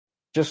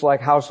Just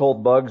like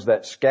household bugs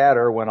that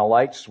scatter when a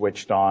light's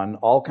switched on,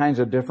 all kinds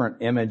of different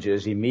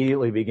images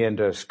immediately begin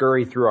to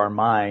scurry through our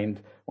mind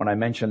when I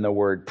mention the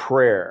word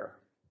prayer,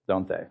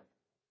 don't they?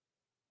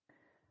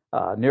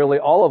 Nearly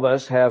all of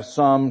us have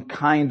some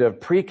kind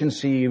of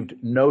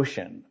preconceived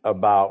notion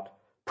about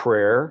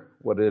prayer,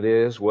 what it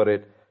is, what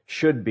it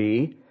should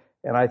be.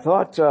 And I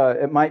thought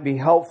it might be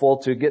helpful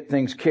to get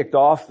things kicked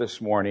off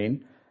this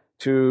morning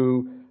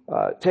to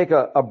take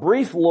a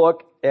brief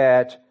look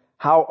at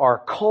how our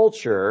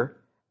culture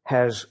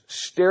has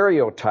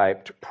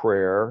stereotyped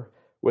prayer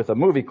with a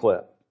movie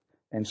clip.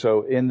 And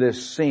so in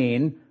this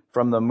scene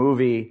from the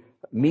movie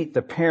Meet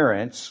the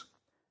Parents,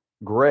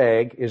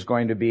 Greg is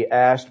going to be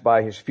asked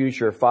by his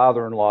future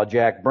father-in-law,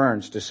 Jack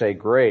Burns, to say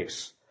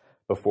grace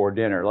before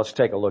dinner. Let's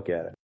take a look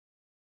at it.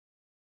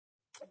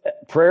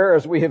 Prayer,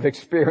 as we have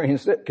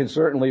experienced it, can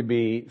certainly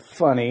be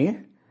funny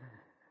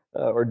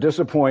or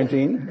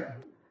disappointing,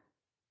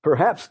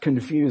 perhaps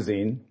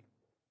confusing,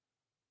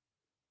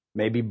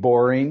 maybe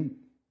boring,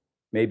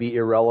 maybe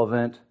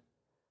irrelevant.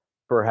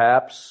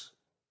 Perhaps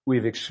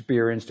we've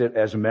experienced it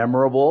as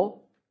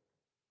memorable,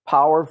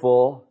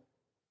 powerful,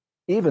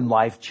 even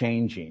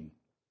life-changing.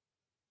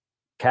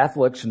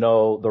 Catholics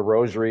know the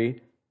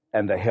Rosary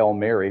and the Hail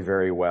Mary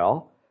very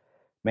well.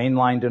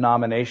 Mainline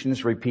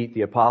denominations repeat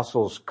the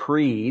Apostles'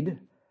 Creed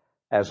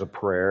as a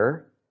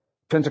prayer.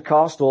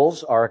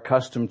 Pentecostals are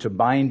accustomed to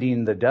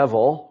binding the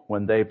devil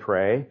when they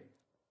pray.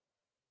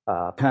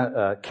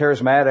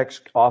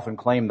 Charismatics often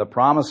claim the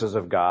promises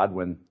of God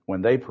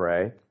when they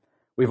pray.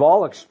 We've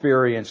all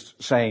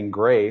experienced saying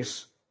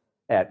grace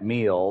at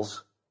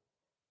meals,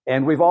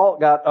 and we've all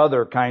got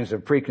other kinds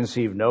of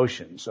preconceived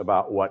notions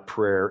about what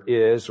prayer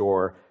is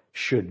or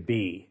should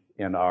be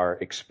in our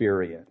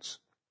experience.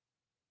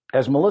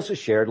 As Melissa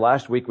shared,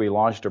 last week we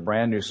launched a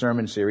brand new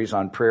sermon series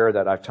on prayer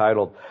that I've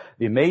titled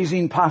The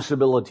Amazing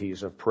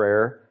Possibilities of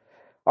Prayer.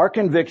 Our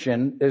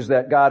conviction is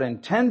that God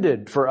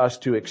intended for us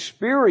to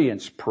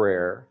experience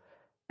prayer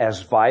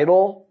as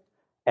vital,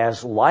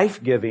 as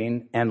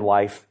life-giving, and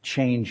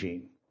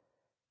life-changing.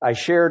 I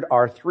shared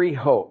our 3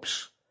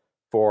 hopes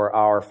for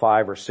our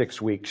 5 or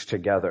 6 weeks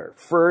together.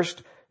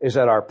 First is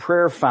that our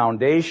prayer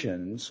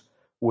foundations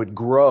would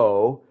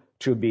grow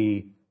to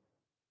be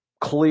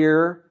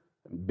clear,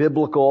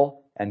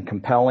 biblical, and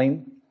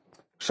compelling.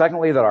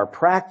 Secondly, that our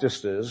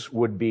practices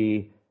would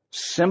be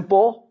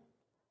simple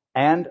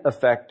and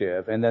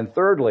effective. And then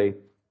thirdly,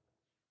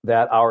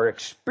 that our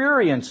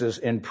experiences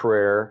in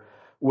prayer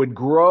would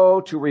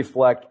grow to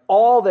reflect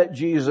all that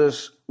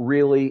Jesus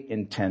really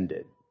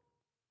intended.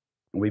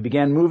 We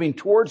began moving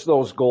towards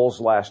those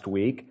goals last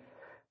week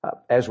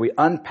as we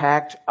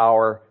unpacked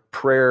our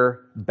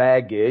prayer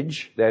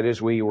baggage. That is,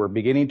 we were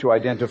beginning to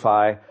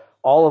identify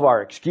all of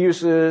our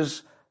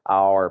excuses,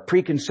 our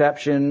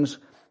preconceptions,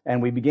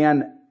 and we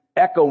began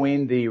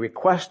echoing the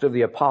request of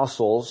the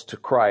apostles to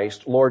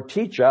Christ, Lord,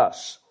 teach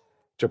us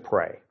to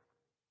pray.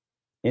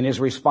 In his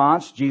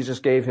response, Jesus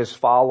gave his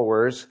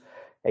followers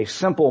a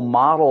simple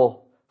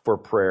model for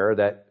prayer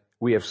that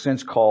we have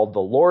since called the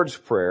Lord's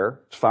Prayer.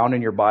 It's found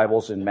in your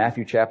Bibles in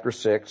Matthew chapter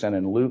 6 and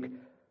in Luke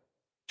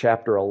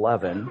chapter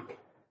 11.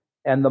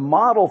 And the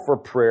model for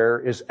prayer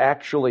is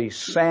actually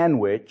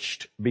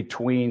sandwiched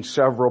between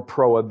several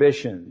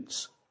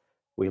prohibitions.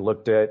 We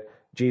looked at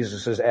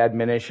Jesus'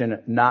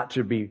 admonition not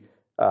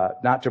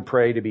to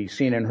pray to be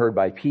seen and heard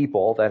by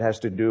people. That has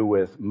to do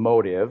with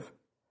motive.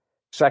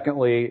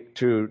 Secondly,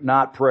 to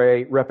not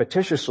pray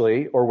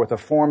repetitiously or with a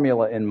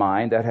formula in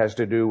mind. That has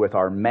to do with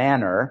our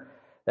manner,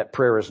 that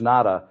prayer is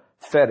not a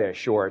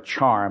fetish or a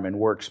charm and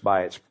works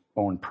by its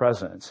own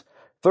presence.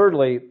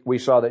 Thirdly, we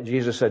saw that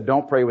Jesus said,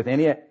 don't pray with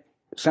any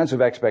sense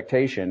of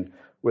expectation,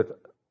 with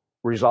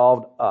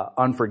resolved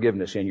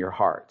unforgiveness in your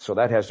heart. So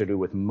that has to do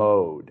with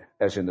mode,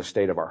 as in the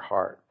state of our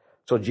heart.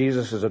 So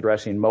Jesus is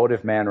addressing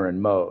motive, manner,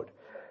 and mode.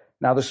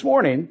 Now this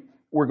morning,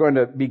 we're going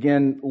to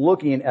begin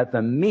looking at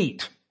the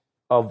meat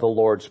of the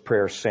Lord's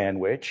Prayer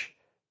sandwich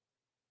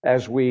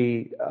as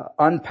we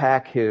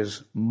unpack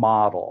his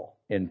model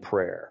in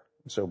prayer.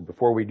 So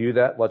before we do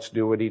that, let's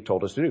do what he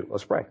told us to do.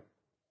 Let's pray.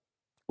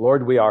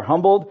 Lord, we are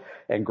humbled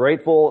and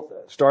grateful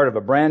at the start of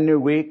a brand new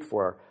week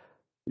for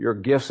your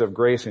gifts of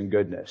grace and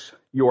goodness.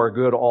 You are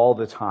good all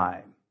the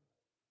time.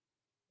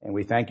 And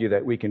we thank you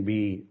that we can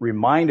be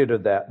reminded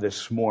of that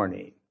this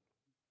morning.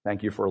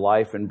 Thank you for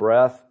life and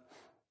breath.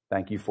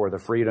 Thank you for the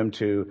freedom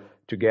to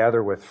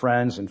gather with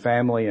friends and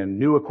family and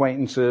new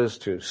acquaintances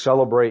to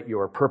celebrate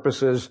your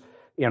purposes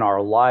in our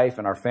life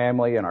and our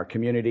family and our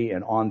community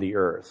and on the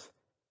earth.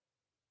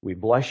 We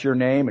bless your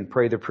name and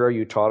pray the prayer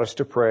you taught us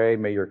to pray.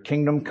 May your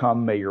kingdom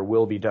come, may your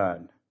will be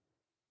done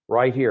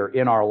right here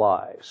in our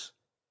lives.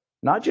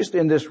 Not just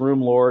in this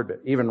room, Lord,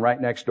 but even right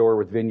next door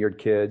with Vineyard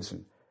Kids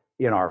and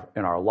in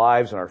our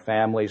lives and our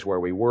families where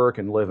we work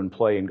and live and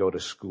play and go to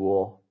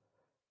school.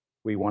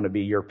 We want to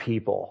be your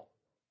people,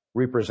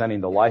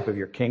 representing the life of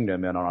your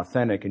kingdom in an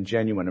authentic and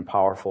genuine and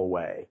powerful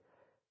way.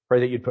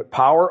 Pray that you'd put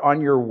power on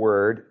your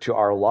word to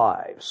our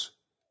lives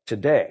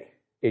today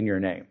in your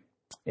name.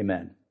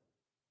 Amen.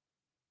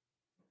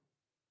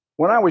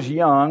 When I was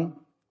young,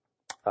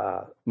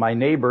 my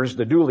neighbors,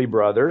 the Dooley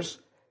brothers,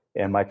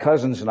 and my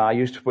cousins and I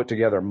used to put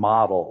together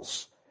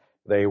models.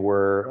 They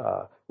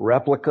were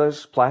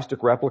replicas,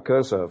 plastic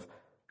replicas of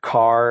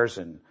cars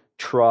and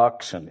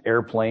trucks and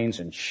airplanes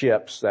and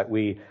ships that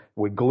we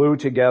would glue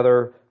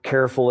together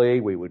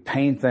carefully. We would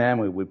paint them.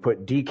 We would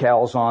put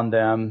decals on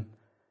them.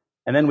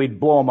 And then we'd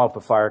blow them up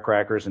with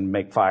firecrackers and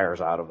make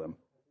fires out of them.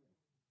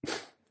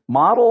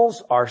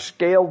 Models are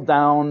scaled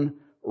down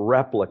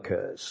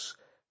replicas.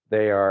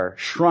 They are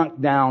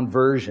shrunk down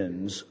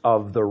versions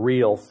of the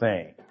real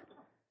thing.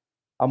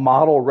 A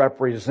model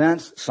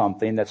represents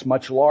something that's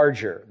much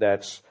larger,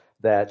 that's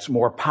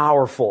more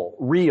powerful,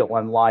 real,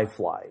 and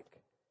lifelike.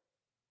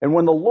 And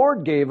when the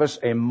Lord gave us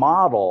a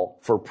model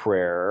for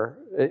prayer,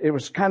 it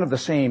was kind of the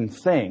same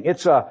thing.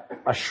 It's a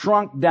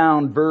shrunk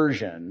down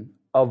version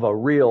of a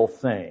real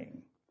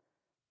thing.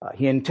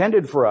 He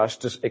intended for us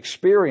to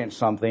experience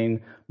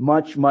something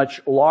much, much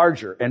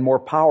larger and more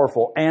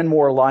powerful and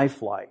more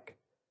lifelike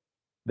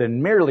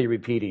than merely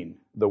repeating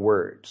the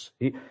words.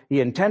 He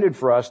intended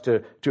for us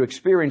to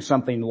experience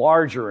something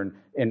larger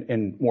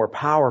and more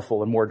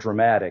powerful and more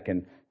dramatic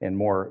and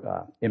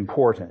more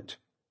important.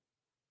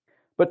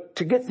 But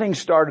to get things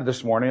started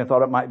this morning, I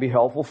thought it might be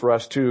helpful for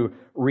us to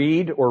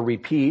read or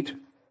repeat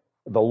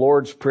the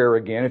Lord's Prayer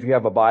again. If you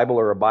have a Bible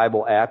or a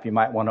Bible app, you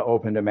might want to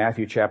open to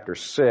Matthew chapter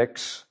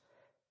 6.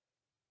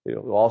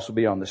 It will also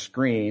be on the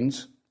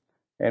screens.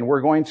 And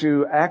we're going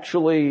to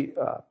actually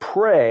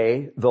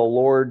pray the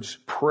Lord's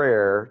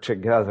Prayer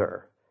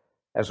together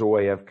as a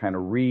way of kind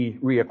of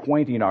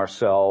reacquainting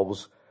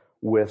ourselves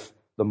with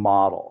the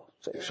model.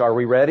 So are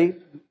we ready?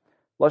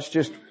 Let's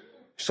just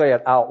say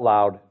it out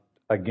loud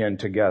again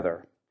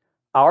together.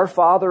 Our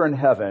Father in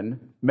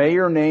heaven, may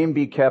your name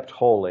be kept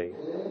holy.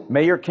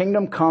 May your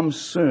kingdom come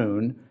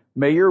soon.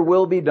 May your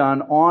will be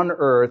done on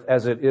earth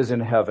as it is in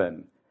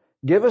heaven.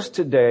 Give us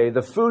today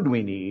the food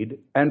we need,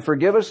 and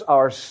forgive us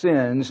our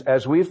sins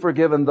as we've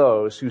forgiven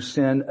those who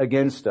sin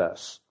against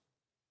us.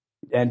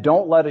 And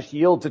don't let us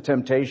yield to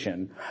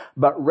temptation,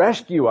 but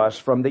rescue us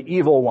from the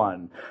evil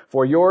one.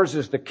 For yours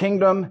is the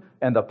kingdom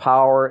and the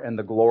power and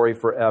the glory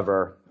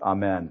forever.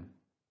 Amen.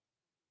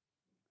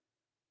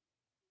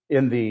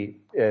 In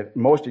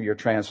most of your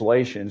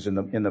translations in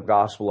the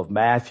Gospel of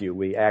Matthew,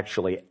 we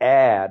actually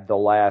add the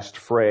last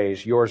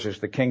phrase, yours is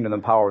the kingdom, the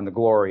power, and the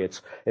glory.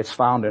 It's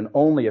found in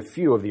only a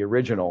few of the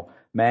original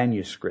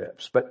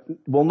manuscripts. But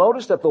we'll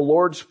notice that the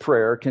Lord's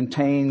Prayer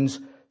contains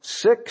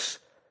 6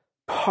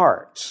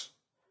 parts.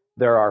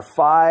 There are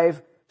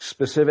 5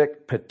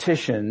 specific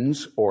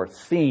petitions or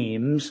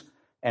themes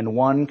and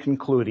 1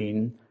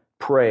 concluding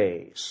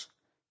praise.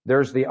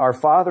 There's the Our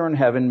Father in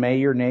heaven, may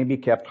your name be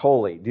kept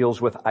holy,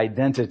 deals with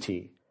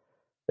identity.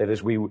 That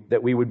is,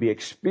 that we would be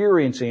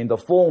experiencing the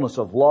fullness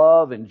of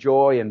love and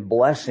joy and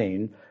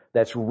blessing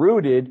that's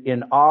rooted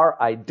in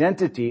our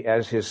identity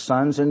as His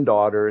sons and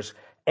daughters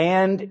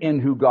and in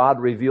who God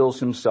reveals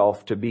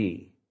Himself to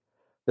be.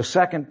 The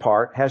second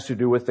part has to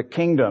do with the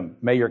kingdom.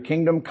 May your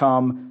kingdom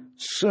come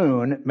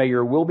soon. May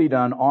your will be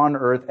done on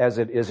earth as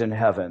it is in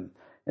heaven.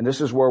 And this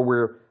is where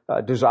we're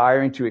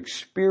desiring to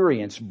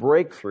experience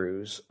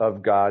breakthroughs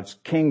of God's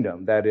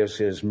kingdom. That is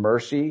His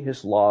mercy,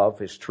 His love,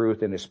 His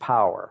truth, and His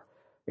power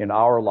in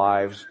our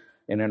lives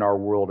and in our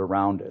world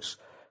around us.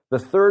 The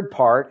third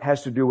part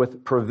has to do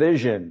with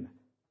provision.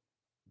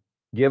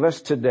 Give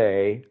us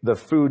today the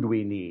food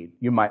we need.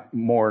 You might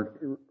more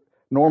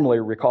normally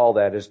recall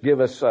that as give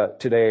us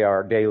today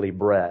our daily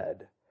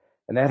bread.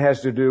 And that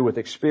has to do with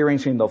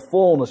experiencing the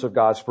fullness of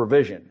God's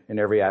provision in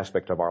every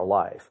aspect of our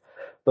life.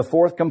 The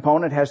fourth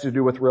component has to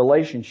do with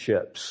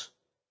relationships.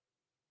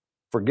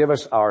 Forgive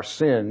us our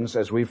sins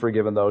as we've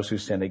forgiven those who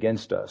sin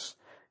against us.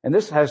 And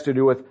this has to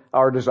do with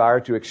our desire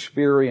to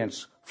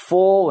experience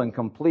full and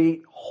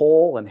complete,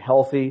 whole and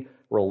healthy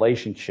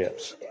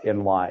relationships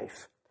in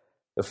life.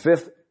 The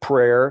fifth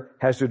prayer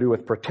has to do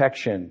with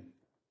protection.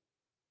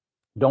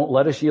 Don't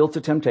let us yield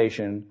to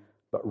temptation,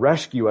 but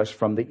rescue us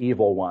from the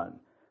evil one.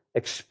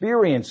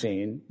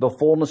 Experiencing the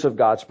fullness of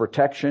God's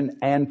protection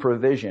and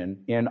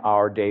provision in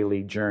our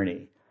daily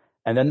journey.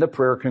 And then the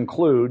prayer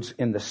concludes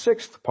in the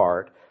sixth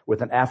part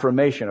with an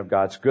affirmation of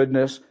God's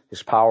goodness,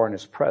 His power, and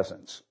His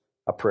presence,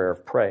 a prayer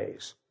of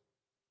praise.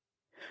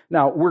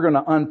 Now, we're going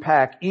to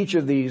unpack each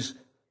of these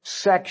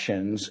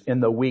sections in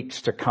the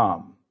weeks to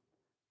come.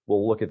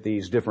 We'll look at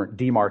these different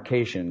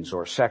demarcations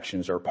or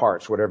sections or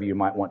parts, whatever you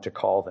might want to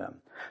call them.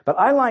 But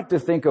I like to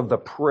think of the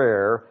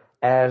prayer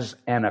as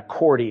an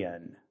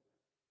accordion.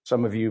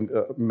 Some of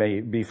you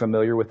may be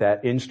familiar with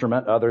that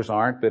instrument, others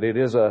aren't, but it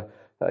is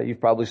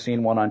you've probably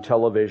seen one on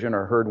television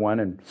or heard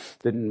one and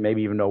didn't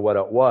maybe even know what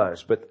it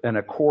was. But an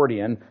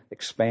accordion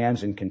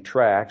expands and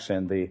contracts,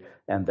 and the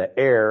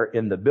air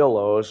in the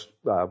billows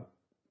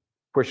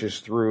pushes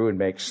through and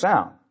makes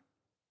sound.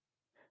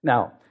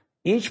 Now,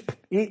 each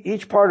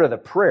part of the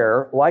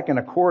prayer, like an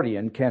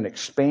accordion, can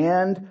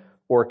expand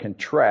or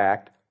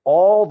contract,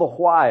 all the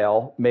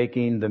while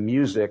making the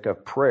music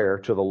of prayer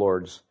to the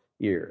Lord's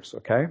ears,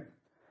 okay?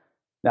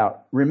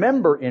 Now,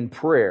 remember, in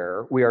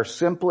prayer, we are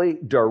simply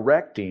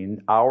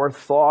directing our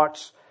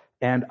thoughts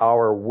and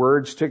our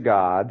words to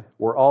God,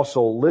 we're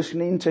also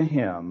listening to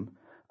Him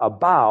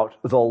about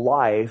the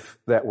life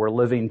that we're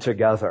living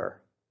together.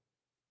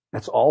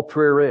 That's all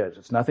prayer is.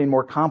 It's nothing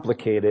more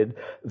complicated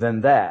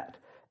than that.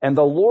 And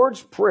the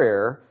Lord's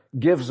Prayer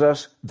gives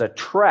us the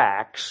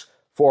tracks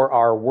for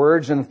our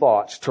words and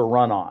thoughts to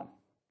run on.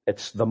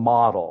 It's the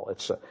model.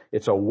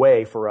 It's a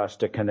way for us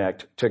to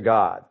connect to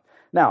God.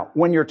 Now,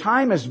 when your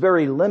time is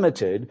very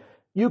limited,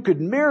 you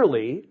could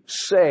merely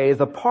say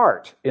the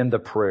part in the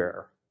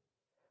prayer.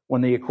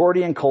 When the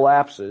accordion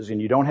collapses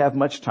and you don't have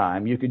much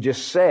time, you could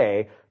just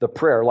say the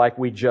prayer like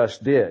we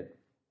just did.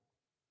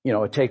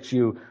 It takes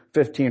you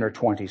 15 or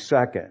 20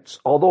 seconds.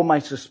 Although my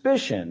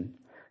suspicion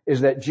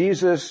is that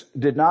Jesus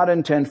did not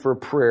intend for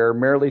prayer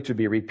merely to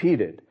be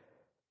repeated.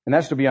 And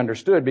that's to be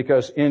understood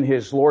because in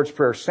his Lord's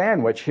Prayer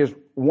sandwich, his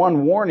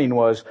one warning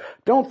was,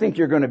 don't think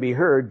you're going to be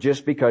heard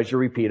just because you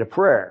repeat a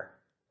prayer.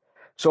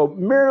 So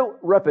mere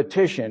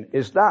repetition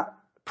is not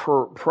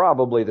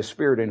probably the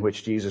spirit in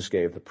which Jesus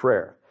gave the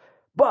prayer.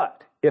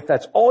 But if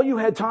that's all you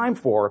had time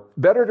for,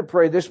 better to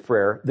pray this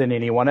prayer than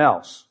anyone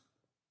else.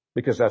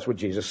 Because that's what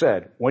Jesus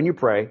said. When you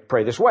pray,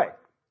 pray this way.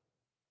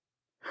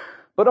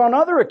 But on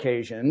other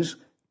occasions,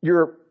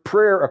 your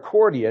prayer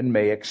accordion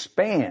may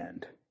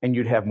expand and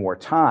you'd have more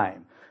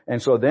time. And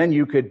so then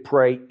you could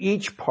pray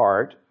each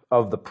part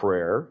of the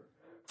prayer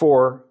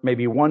for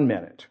maybe 1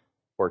 minute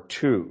or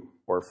 2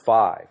 or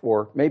 5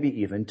 or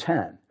maybe even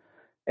 10.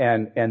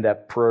 And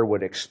that prayer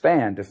would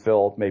expand to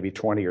fill maybe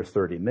 20 or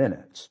 30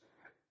 minutes.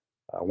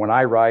 When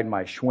I ride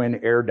my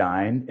Schwinn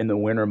Airdyne in the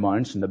winter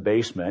months in the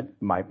basement,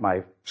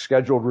 my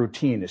scheduled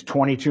routine is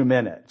 22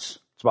 minutes.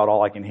 It's about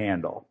all I can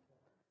handle.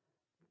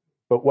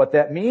 But what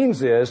that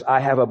means is I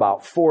have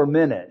about 4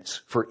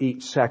 minutes for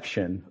each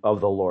section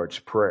of the Lord's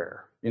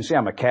Prayer. You can see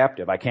I'm a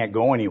captive. I can't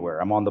go anywhere.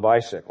 I'm on the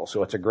bicycle.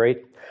 So it's a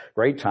great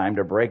time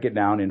to break it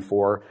down in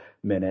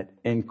 4-minute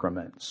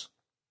increments.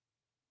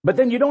 But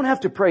then you don't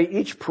have to pray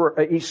each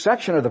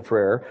section of the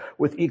prayer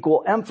with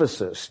equal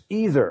emphasis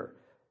either.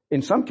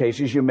 In some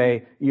cases, you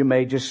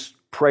may just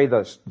pray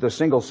the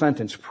single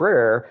sentence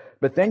prayer,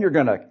 but then you're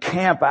going to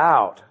camp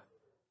out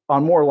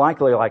on more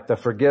likely like the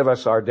forgive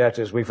us our debts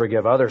as we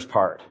forgive others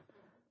part,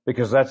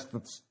 because that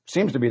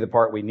seems to be the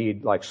part we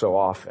need like so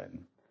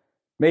often.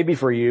 Maybe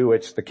for you,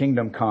 it's the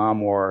kingdom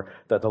come, or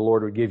that the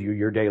Lord would give you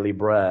your daily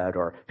bread,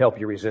 or help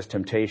you resist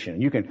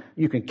temptation. You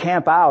can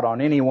camp out on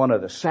any one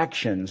of the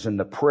sections in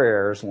the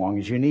prayer as long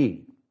as you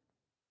need.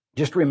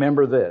 Just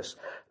remember this,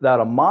 that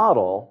a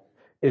model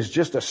is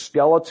just a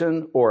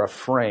skeleton or a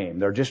frame.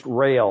 They're just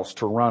rails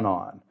to run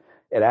on.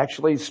 It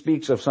actually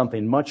speaks of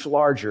something much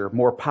larger,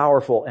 more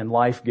powerful and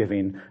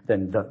life-giving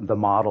than the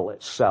model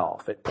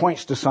itself. It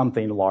points to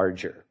something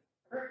larger.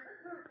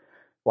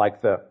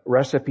 Like the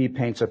recipe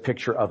paints a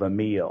picture of a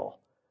meal.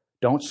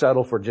 Don't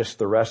settle for just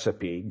the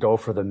recipe. Go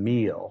for the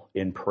meal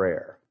in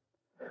prayer.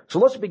 So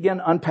let's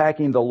begin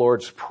unpacking the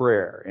Lord's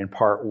Prayer in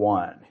part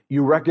 1.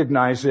 You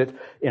recognize it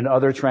in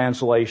other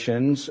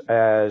translations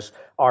as,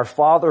 Our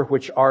Father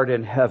which art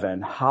in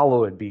heaven,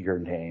 hallowed be your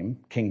name,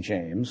 King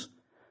James.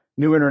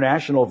 New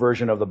International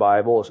Version of the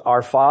Bible is,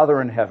 Our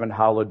Father in heaven,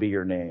 hallowed be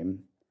your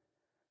name.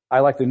 I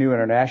like the New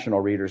International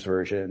Reader's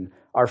Version.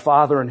 Our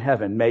Father in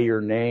heaven, may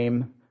your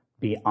name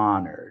be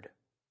honored.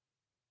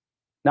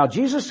 Now,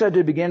 Jesus said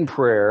to begin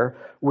prayer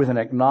with an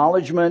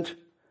acknowledgement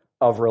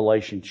of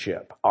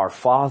relationship. Our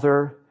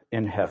Father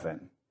in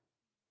heaven.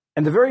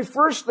 And the very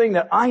first thing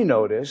that I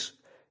notice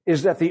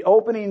is that the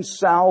opening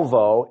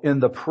salvo in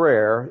the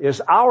prayer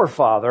is our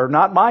Father,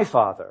 not my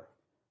Father.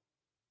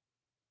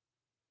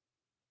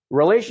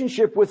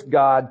 Relationship with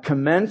God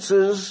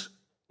commences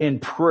in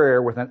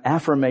prayer with an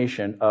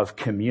affirmation of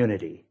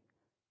community.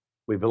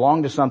 We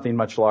belong to something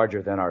much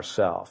larger than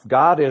ourselves.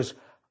 God is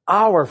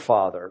our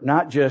Father,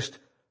 not just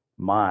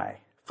my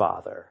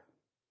Father.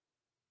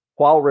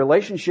 While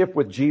relationship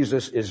with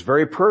Jesus is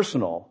very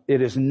personal,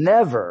 it is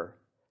never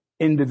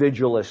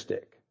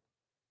individualistic.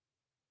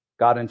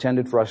 God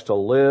intended for us to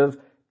live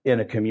in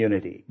a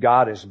community.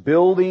 God is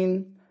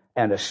building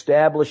and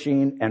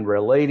establishing and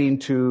relating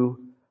to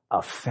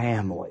a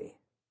family,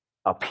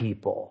 a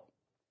people.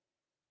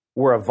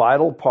 We're a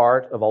vital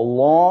part of a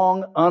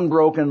long,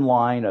 unbroken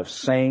line of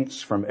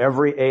saints from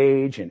every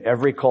age and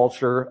every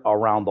culture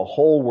around the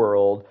whole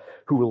world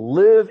who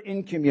live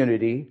in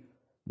community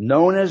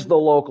known as the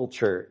local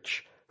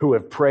church, who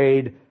have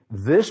prayed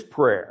this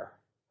prayer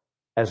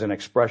as an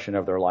expression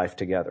of their life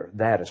together.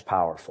 That is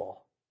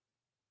powerful.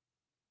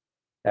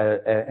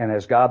 And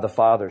as God the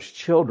Father's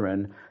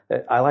children,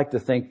 I like to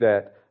think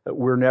that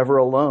we're never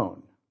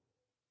alone.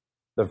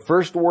 The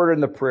first word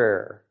in the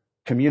prayer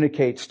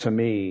communicates to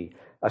me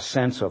a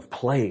sense of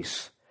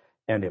place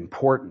and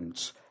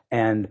importance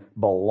and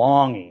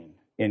belonging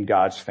in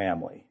God's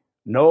family.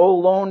 No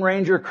Lone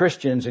Ranger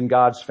Christians in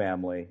God's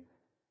family.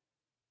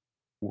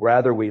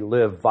 Rather, we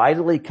live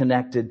vitally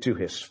connected to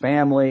His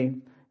family,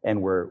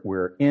 and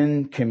we're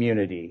in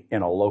community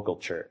in a local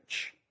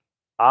church.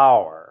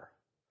 Our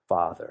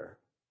Father.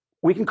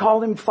 We can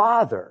call Him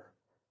Father.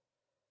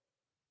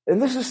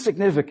 And this is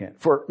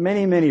significant for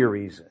many, many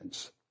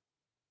reasons.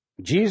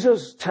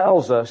 Jesus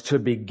tells us to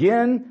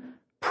begin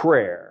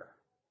prayer.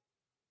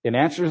 In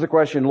answer to the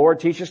question, Lord,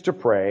 teach us to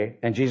pray.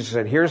 And Jesus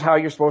said, here's how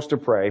you're supposed to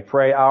pray.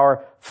 Pray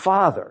our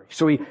Father.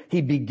 So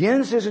he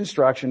begins his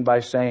instruction by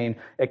saying,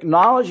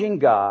 acknowledging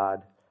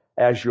God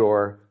as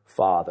your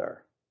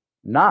Father.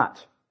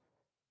 Not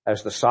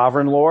as the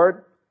sovereign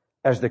Lord,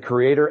 as the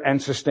creator and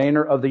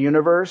sustainer of the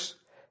universe,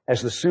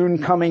 as the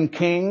soon coming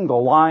King, the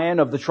Lion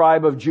of the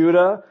tribe of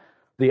Judah,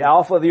 the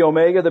Alpha, the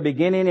Omega, the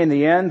beginning and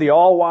the end, the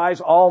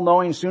all-wise,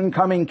 all-knowing, soon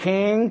coming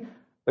King,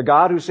 the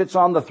God who sits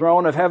on the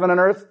throne of heaven and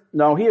earth.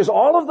 No, he is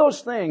all of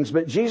those things,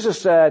 but Jesus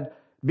said,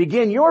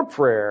 begin your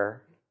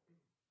prayer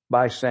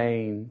by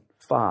saying,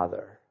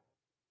 Father.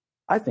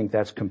 I think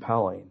that's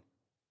compelling.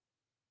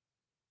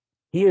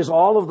 He is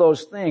all of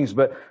those things,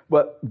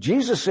 but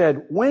Jesus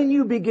said, when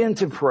you begin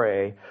to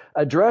pray,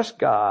 address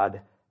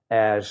God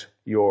as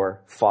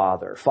your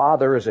Father.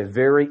 Father is a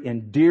very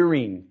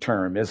endearing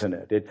term, isn't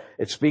it?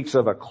 It speaks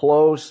of a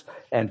close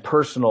and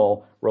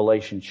personal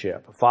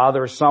relationship.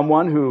 Father is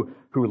someone who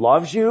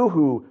loves you,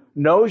 who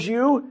knows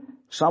you,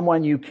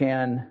 someone you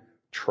can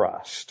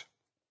trust.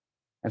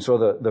 And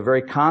so the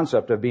very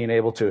concept of being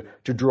able to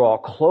draw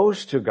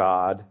close to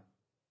God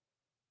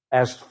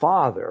as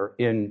Father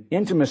in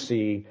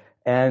intimacy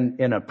and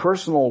in a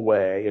personal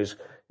way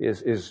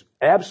is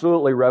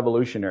absolutely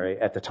revolutionary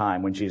at the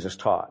time when Jesus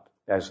taught.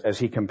 As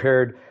he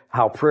compared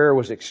how prayer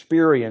was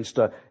experienced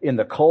in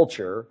the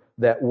culture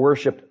that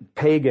worshiped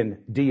pagan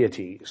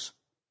deities.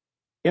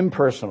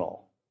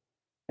 Impersonal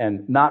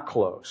and not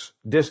close,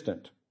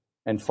 distant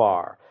and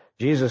far.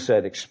 Jesus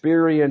said,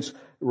 experience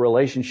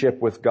relationship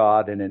with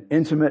God in an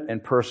intimate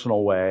and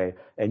personal way,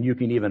 and you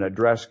can even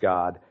address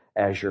God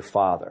as your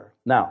Father.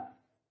 Now,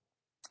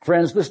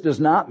 friends, this does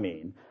not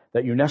mean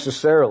that you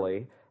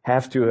necessarily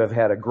have to have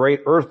had a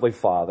great earthly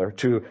father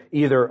to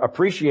either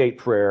appreciate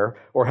prayer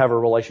or have a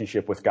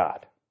relationship with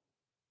God.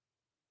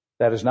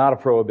 That is not a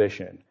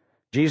prohibition.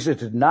 Jesus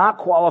did not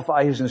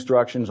qualify his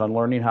instructions on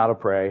learning how to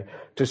pray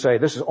to say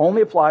this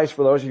only applies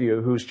for those of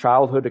you whose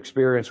childhood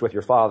experience with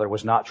your father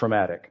was not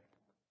traumatic.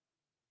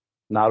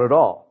 Not at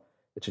all.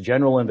 It's a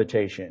general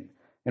invitation.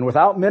 And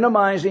without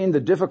minimizing the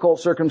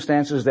difficult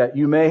circumstances that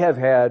you may have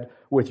had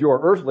with your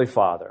earthly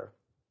father,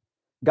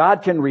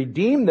 God can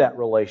redeem that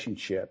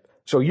relationship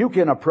so you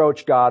can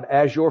approach God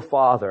as your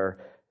Father,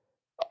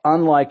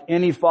 unlike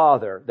any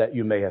father that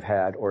you may have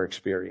had or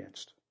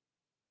experienced.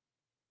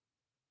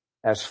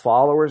 As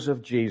followers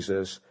of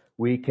Jesus,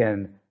 we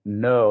can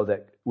know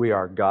that we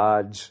are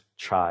God's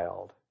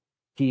child.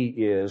 He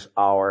is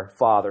our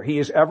Father. He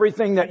is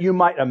everything that you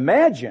might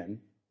imagine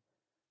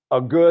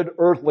a good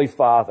earthly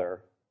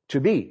father to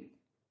be.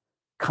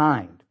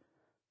 Kind,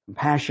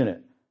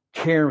 compassionate,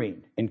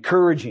 caring,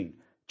 encouraging,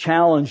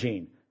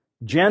 challenging,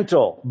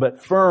 gentle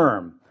but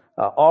firm,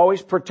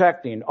 always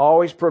protecting,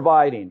 always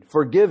providing,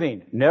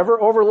 forgiving,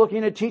 never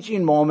overlooking a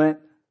teaching moment.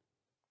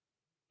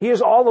 He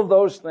is all of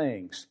those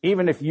things,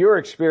 even if your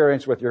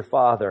experience with your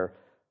father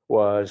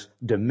was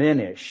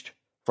diminished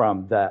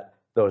from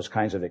those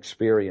kinds of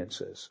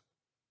experiences.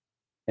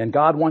 And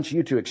God wants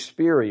you to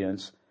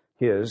experience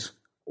his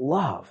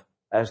love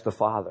as the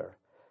Father.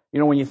 You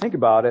know, when you think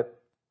about it,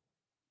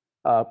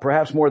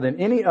 perhaps more than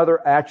any other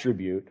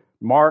attribute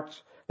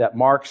that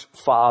marks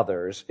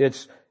fathers,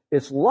 it's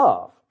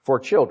love for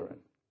children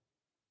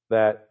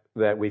that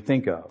we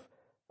think of.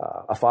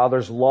 A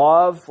father's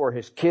love for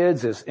his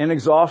kids is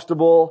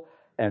inexhaustible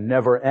and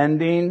never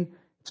ending.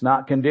 It's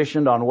not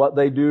conditioned on what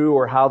they do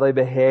or how they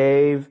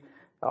behave.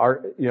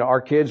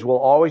 Our kids will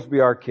always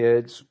be our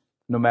kids,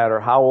 no matter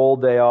how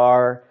old they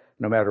are,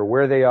 no matter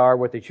where they are,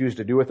 what they choose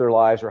to do with their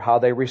lives, or how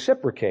they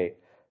reciprocate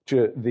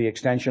to the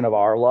extension of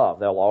our love.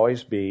 They'll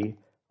always be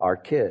our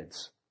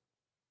kids.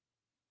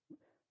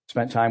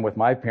 Spent time with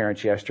my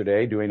parents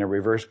yesterday doing a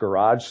reverse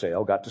garage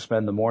sale. Got to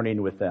spend the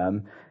morning with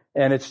them.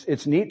 And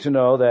it's neat to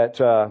know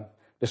that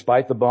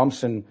despite the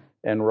bumps and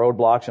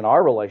roadblocks in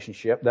our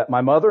relationship, that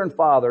my mother and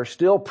father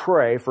still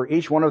pray for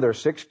each one of their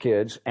 6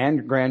 kids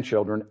and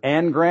grandchildren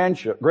and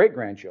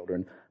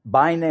great-grandchildren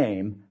by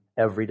name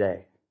every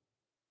day.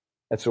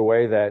 That's a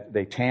way that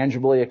they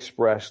tangibly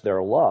express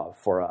their love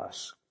for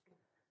us.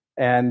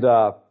 And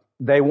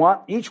they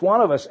want each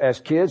one of us as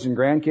kids and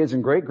grandkids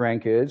and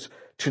great-grandkids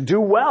to do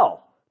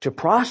well, to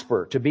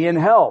prosper, to be in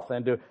health,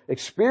 and to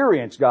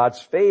experience God's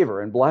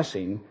favor and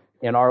blessing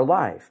in our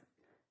life.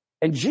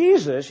 And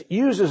Jesus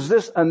uses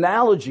this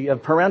analogy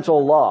of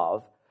parental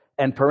love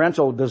and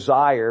parental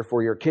desire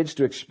for your kids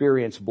to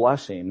experience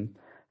blessing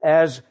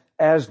as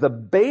the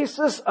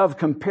basis of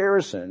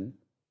comparison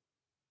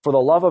for the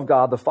love of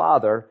God the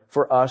Father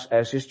for us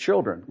as his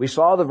children. We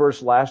saw the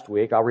verse last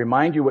week. I'll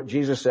remind you what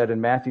Jesus said in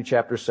Matthew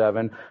chapter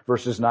 7,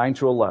 verses 9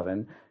 to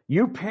 11.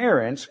 You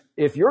parents,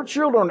 if your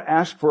children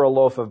ask for a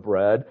loaf of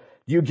bread,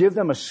 do you give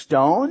them a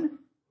stone?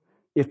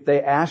 If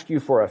they ask you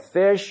for a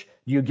fish,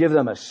 do you give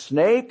them a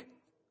snake?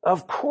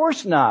 Of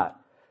course not.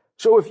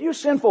 So if you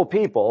sinful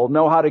people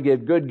know how to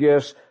give good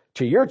gifts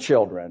to your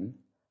children,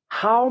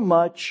 how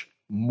much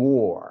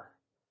more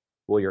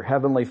will your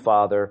heavenly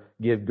Father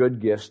give good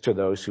gifts to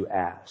those who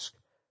ask?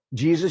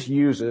 Jesus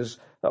uses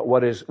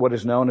what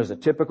is known as a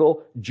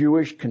typical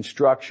Jewish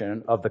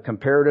construction of the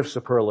comparative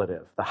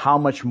superlative, the how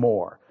much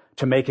more,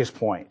 to make his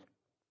point.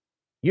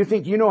 You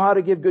think you know how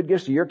to give good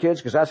gifts to your kids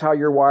because that's how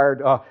you're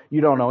wired? You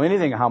don't know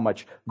anything how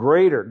much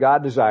greater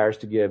God desires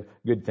to give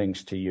good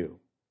things to you.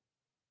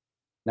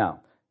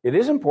 Now, it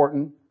is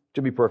important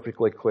to be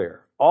perfectly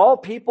clear. All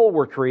people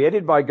were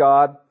created by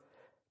God,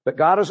 but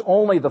God is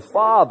only the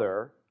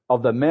Father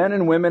of the men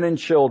and women and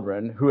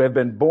children who have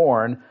been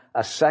born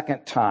a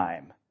second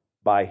time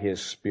by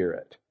His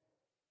Spirit.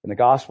 In the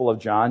Gospel of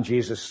John,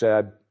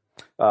 John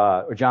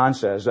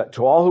says that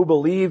to all who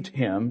believed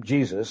Him,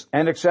 Jesus,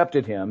 and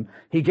accepted Him,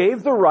 He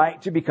gave the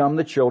right to become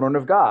the children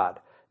of God.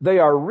 They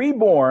are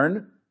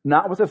reborn,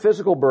 not with a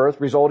physical birth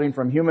resulting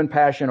from human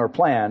passion or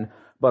plan,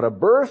 but a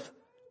birth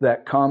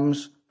that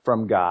comes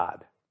from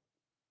God.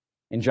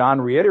 And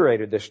John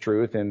reiterated this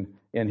truth in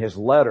his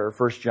letter,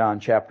 1 John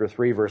chapter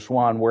 3, verse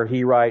 1, where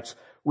he writes,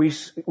 We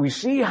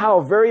see how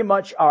very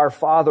much our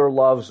Father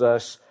loves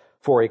us,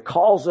 for He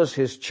calls us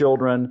His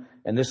children,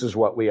 and this is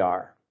what we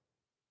are.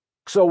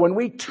 So when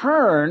we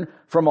turn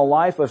from a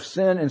life of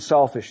sin and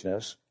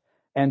selfishness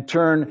and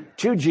turn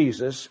to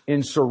Jesus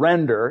in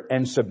surrender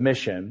and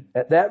submission,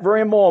 at that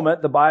very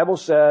moment, the Bible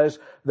says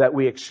that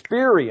we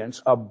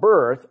experience a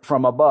birth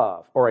from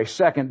above, or a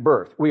second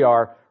birth. We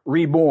are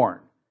reborn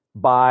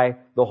by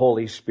the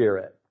Holy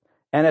Spirit.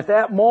 And at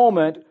that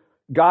moment,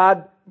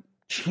 God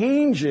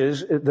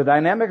changes, the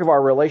dynamic of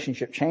our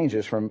relationship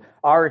changes from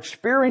our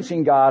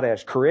experiencing God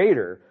as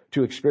Creator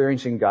to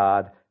experiencing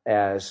God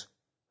as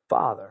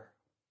Father.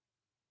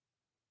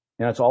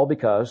 And it's all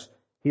because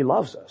He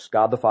loves us.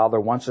 God the Father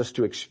wants us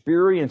to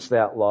experience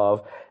that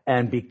love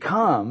and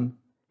become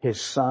His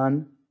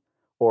son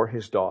or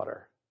His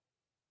daughter.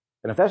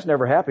 And if that's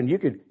never happened, you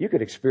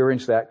could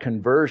experience that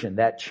conversion,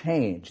 that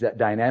change, that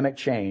dynamic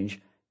change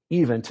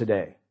even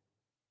today.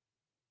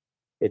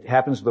 It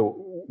happens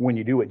when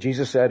you do what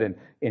Jesus said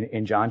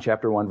in John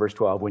chapter 1, verse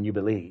 12, when you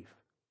believe,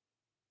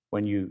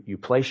 when you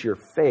place your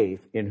faith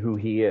in who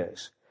He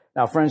is.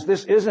 Now, friends,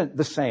 this isn't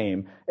the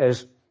same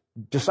as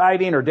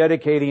deciding or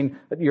dedicating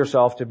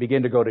yourself to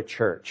begin to go to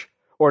church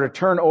or to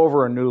turn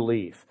over a new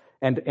leaf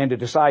and to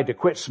decide to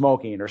quit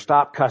smoking or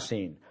stop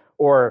cussing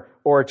or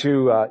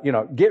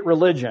to get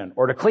religion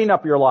or to clean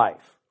up your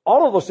life.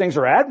 All of those things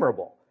are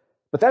admirable,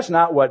 but that's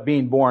not what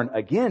being born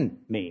again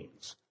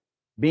means.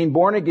 Being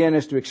born again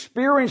is to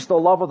experience the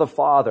love of the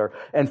Father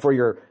and for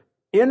your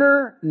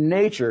inner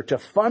nature to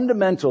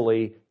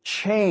fundamentally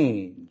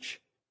change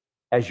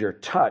as you're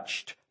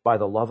touched by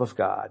the love of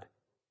God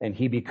and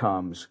He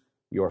becomes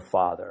your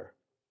Father.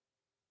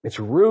 It's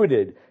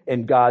rooted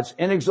in God's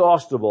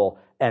inexhaustible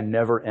and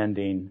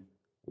never-ending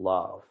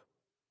love.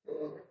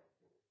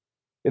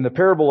 In the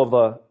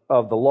parable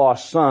of the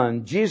lost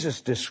son,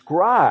 Jesus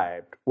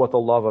described what the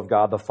love of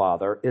God the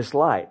Father is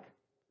like.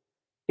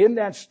 In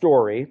that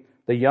story,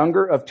 the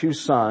younger of two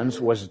sons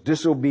was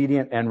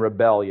disobedient and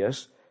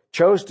rebellious,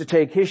 chose to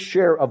take his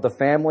share of the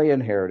family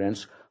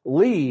inheritance,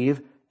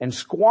 leave, and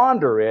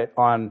squander it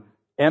on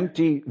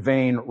empty,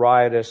 vain,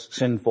 riotous,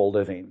 sinful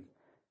living.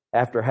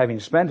 After having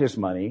spent his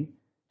money,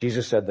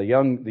 Jesus said the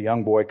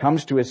young boy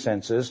comes to his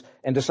senses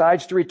and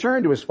decides to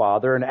return to his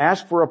father and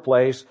ask for a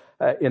place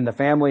in the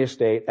family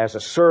estate as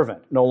a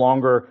servant, no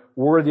longer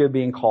worthy of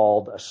being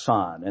called a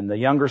son. And the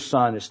younger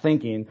son is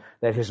thinking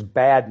that his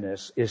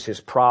badness is his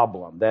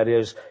problem. That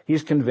is,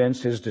 he's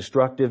convinced his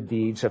destructive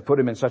deeds have put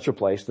him in such a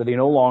place that he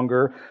no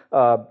longer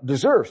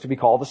deserves to be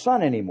called a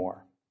son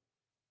anymore.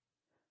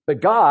 But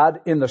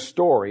God in the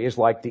story is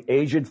like the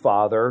aged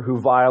father who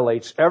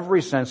violates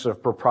every sense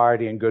of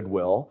propriety and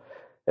goodwill,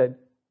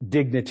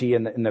 dignity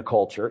in the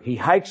culture. He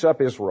hikes up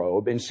his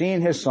robe and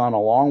seeing his son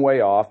a long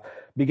way off,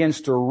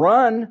 begins to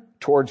run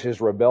towards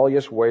his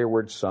rebellious,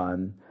 wayward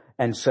son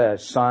and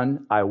says,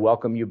 "Son, I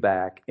welcome you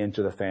back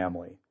into the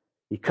family."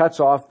 He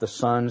cuts off the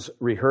son's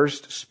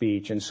rehearsed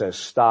speech and says,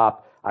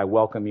 "Stop, I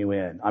welcome you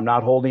in. I'm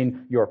not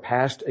holding your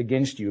past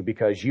against you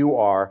because you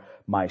are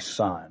my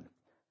son."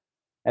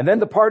 And then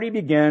the party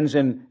begins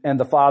and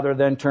the father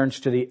then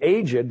turns to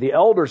the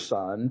elder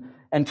son,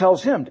 and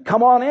tells him to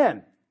come on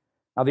in.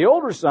 Now the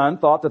older son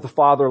thought that the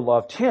father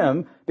loved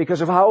him because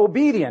of how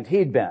obedient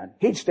he'd been.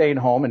 He'd stayed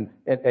home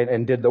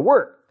and did the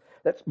work.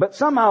 But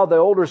somehow the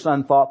older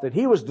son thought that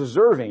he was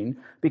deserving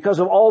because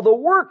of all the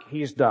work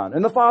he's done.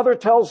 And the father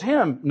tells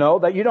him, "No,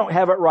 that you don't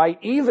have it right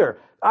either.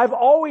 I've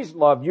always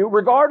loved you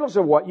regardless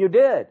of what you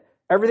did.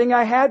 Everything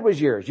I had was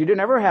yours. You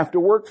didn't ever have to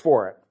work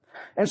for it."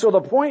 And so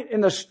the point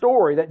in the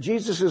story that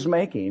Jesus is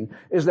making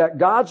is that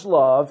God's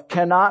love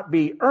cannot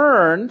be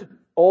earned,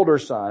 older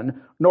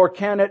son, nor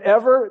can it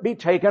ever be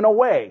taken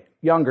away,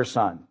 younger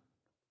son.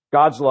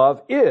 God's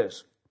love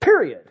is,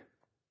 period.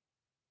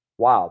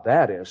 Wow,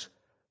 that is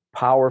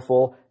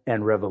powerful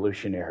and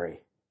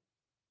revolutionary.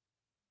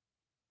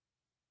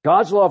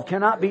 God's love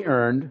cannot be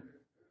earned,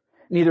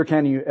 neither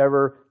can you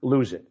ever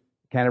lose it.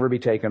 It can't ever be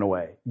taken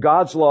away.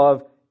 God's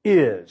love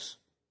is.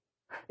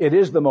 It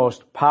is the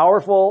most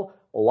powerful,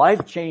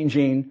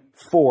 life-changing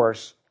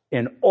force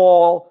in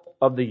all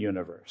of the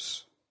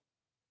universe.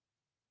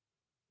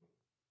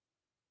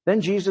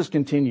 Then Jesus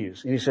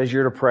continues, and he says,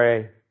 you're to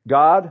pray,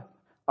 God,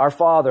 our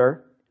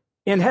Father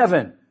in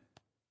heaven.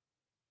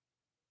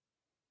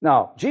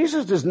 Now,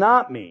 Jesus does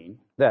not mean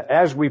that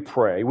as we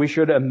pray, we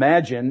should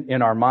imagine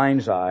in our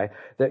mind's eye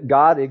that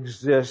God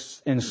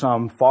exists in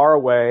some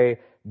faraway,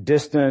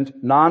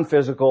 distant,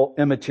 non-physical,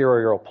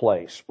 immaterial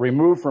place,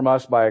 removed from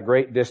us by a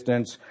great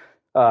distance,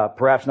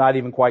 perhaps not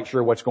even quite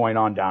sure what's going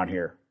on down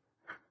here.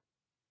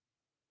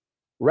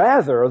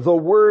 Rather, the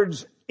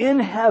words in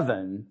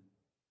heaven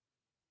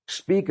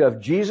speak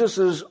of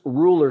Jesus'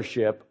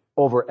 rulership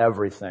over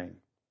everything.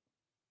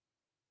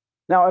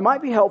 Now, it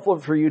might be helpful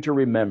for you to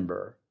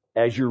remember,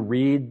 as you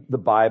read the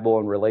Bible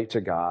and relate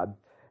to God,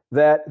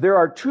 that there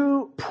are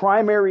two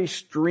primary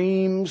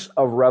streams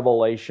of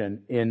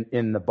revelation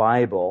in the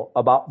Bible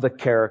about the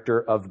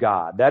character of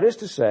God. That is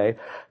to say,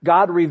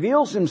 God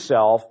reveals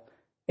himself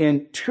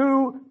in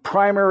two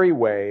primary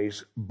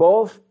ways,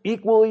 both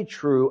equally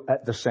true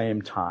at the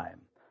same time.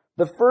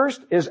 The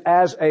first is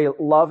as a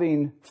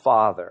loving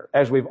Father,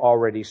 as we've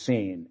already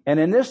seen. And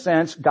in this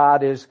sense,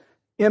 God is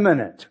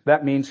immanent.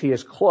 That means he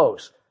is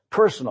close,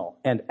 personal,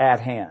 and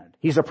at hand.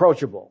 He's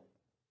approachable.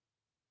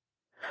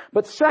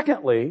 But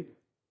secondly,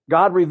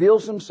 God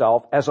reveals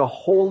himself as a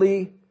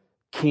holy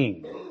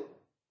king,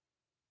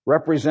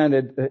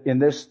 represented in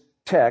this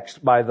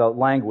text by the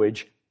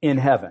language in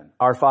heaven,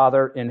 our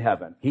Father in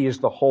heaven. He is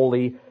the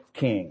holy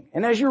king.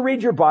 And as you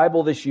read your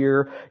Bible this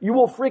year, you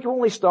will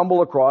frequently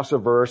stumble across a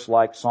verse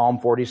like Psalm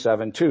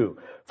 47:2.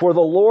 For the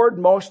Lord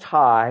Most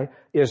High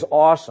is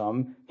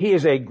awesome. He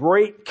is a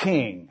great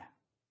king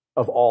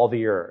of all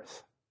the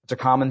earth. It's a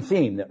common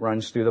theme that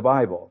runs through the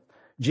Bible.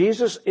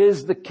 Jesus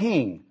is the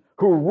king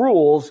who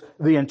rules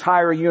the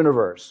entire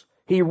universe.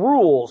 He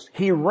rules,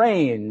 he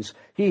reigns,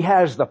 he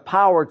has the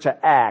power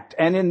to act.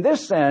 And in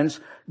this sense,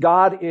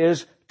 God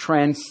is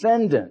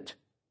transcendent.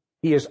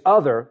 He is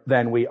other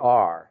than we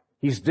are.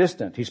 He's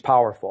distant, he's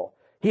powerful.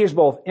 He is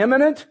both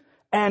immanent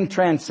and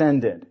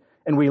transcendent.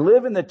 And we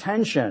live in the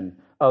tension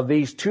of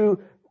these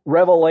two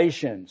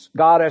revelations,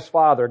 God as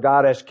Father,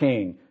 God as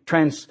King,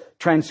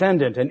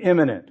 transcendent and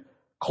immanent,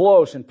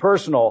 close and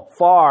personal,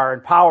 far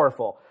and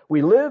powerful.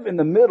 We live in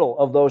the middle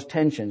of those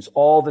tensions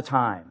all the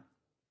time.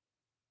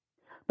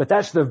 But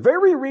that's the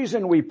very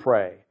reason we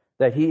pray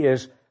that he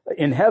is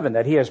in heaven,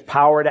 that he has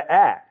power to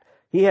act.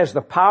 He has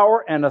the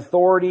power and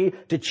authority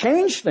to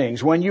change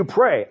things when you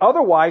pray.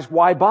 Otherwise,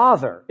 why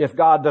bother if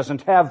God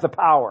doesn't have the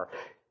power?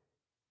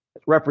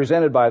 It's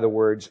represented by the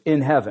words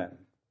in heaven.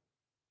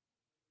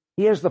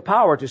 He has the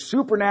power to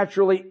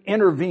supernaturally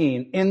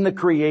intervene in the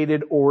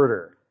created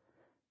order.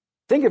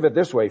 Think of it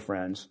this way,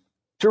 friends.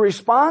 To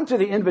respond to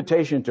the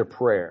invitation to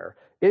prayer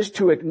is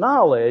to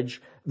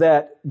acknowledge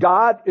that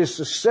God is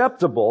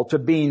susceptible to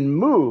being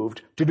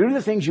moved to do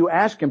the things you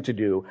ask him to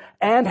do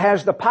and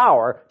has the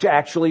power to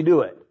actually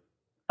do it.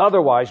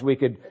 Otherwise, we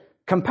could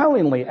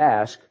compellingly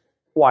ask,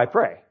 why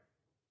pray?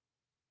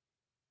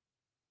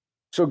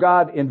 So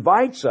God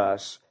invites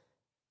us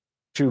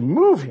to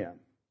move him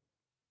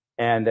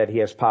and that he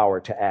has power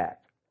to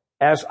act.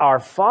 As our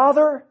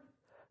Father,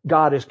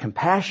 God is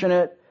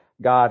compassionate.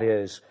 God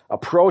is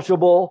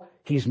approachable.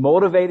 He's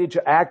motivated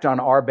to act on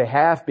our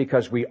behalf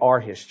because we are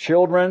his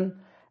children.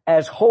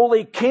 As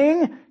holy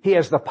king, he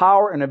has the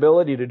power and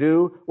ability to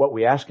do what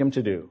we ask him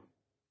to do.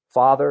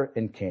 Father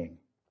and king.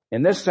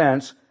 In this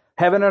sense,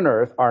 heaven and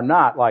earth are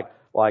not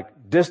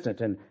like distant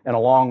and a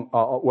long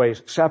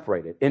ways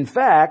separated. In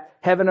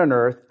fact, heaven and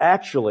earth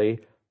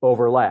actually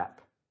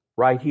overlap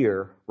right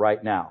here,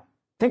 right now.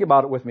 Think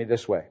about it with me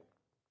this way.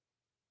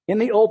 In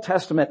the Old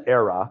Testament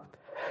era,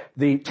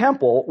 the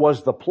temple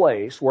was the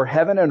place where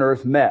heaven and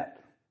earth met.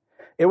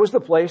 It was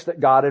the place that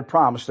God had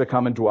promised to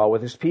come and dwell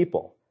with his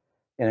people.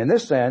 And in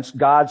this sense,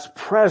 God's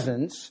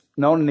presence,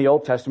 known in the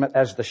Old Testament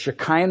as the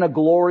Shekinah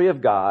glory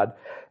of God,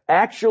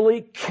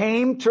 actually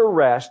came to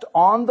rest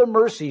on the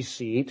mercy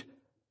seat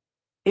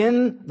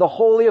in the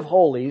Holy of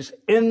Holies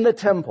in the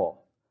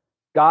temple.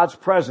 God's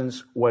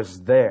presence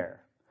was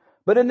there.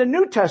 But in the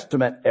New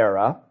Testament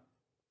era,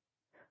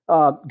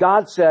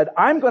 God said,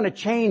 I'm going to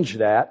change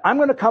that. I'm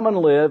going to come and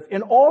live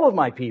in all of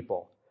my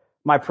people.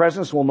 My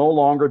presence will no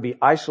longer be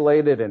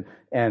isolated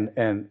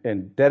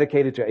and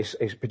dedicated to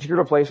a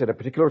particular place at a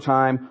particular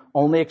time,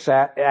 only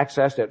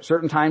accessed at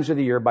certain times of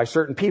the year by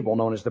certain people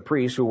known as the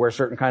priests who wear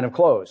certain kind of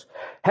clothes.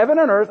 Heaven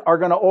and earth are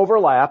going to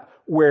overlap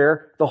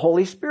where the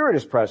Holy Spirit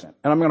is present.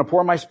 And I'm going to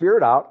pour my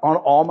Spirit out on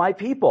all my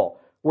people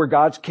where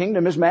God's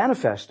kingdom is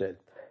manifested.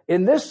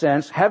 In this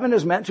sense, heaven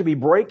is meant to be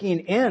breaking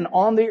in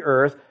on the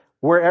earth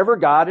wherever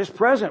God is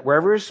present,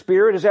 wherever his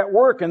Spirit is at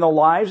work in the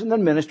lives and the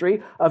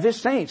ministry of his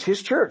saints, his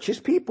church,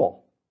 his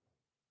people.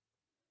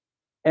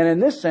 And in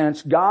this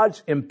sense,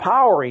 God's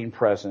empowering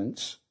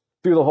presence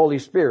through the Holy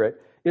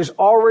Spirit is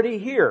already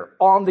here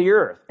on the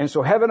earth. And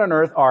so heaven and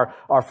earth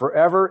are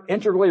forever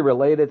integrally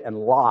related and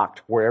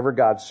locked wherever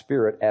God's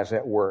Spirit is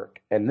at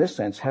work. In this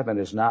sense, heaven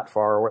is not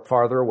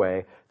farther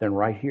away than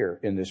right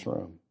here in this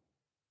room.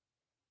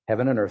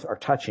 Heaven and earth are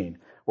touching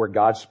where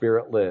God's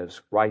Spirit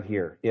lives right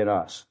here in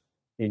us.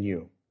 In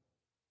you.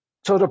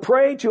 So to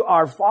pray to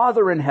our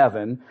Father in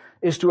heaven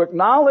is to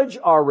acknowledge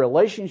our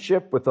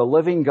relationship with the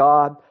living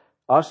God,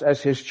 us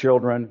as His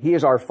children. He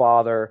is our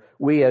Father,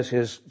 we as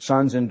His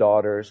sons and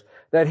daughters,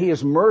 that He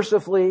is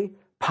mercifully,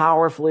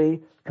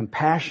 powerfully,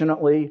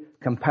 compassionately,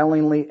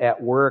 compellingly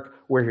at work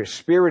where His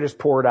Spirit is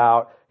poured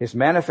out, His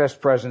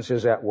manifest presence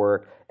is at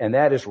work, and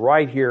that is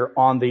right here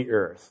on the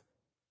earth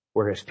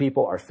where His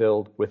people are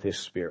filled with His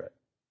Spirit.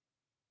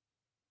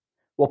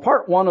 Well,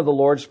 part 1 of the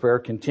Lord's Prayer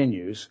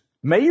continues,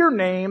 may your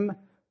name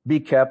be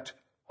kept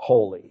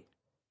holy.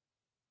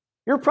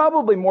 You're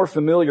probably more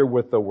familiar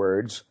with the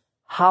words,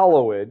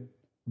 hallowed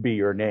be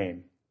your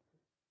name.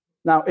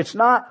 Now, it's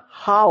not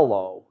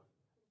hollow,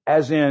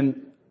 as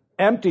in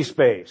empty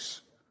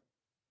space,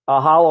 a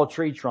hollow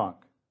tree trunk,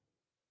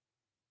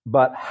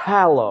 but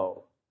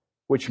hallow,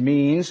 which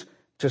means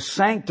to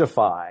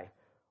sanctify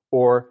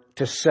or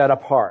to set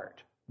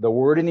apart. The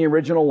word in the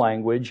original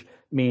language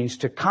means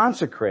to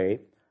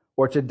consecrate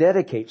or to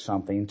dedicate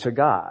something to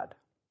God.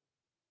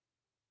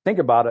 Think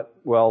about it.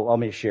 Well, let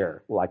me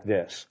share like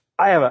this.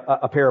 I have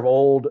a pair of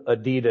old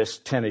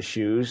Adidas tennis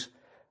shoes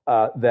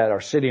that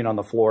are sitting on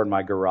the floor in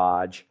my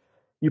garage.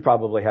 You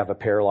probably have a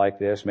pair like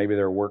this. Maybe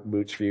they're work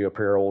boots for you, a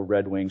pair of old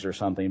Red Wings or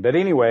something. But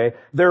anyway,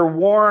 they're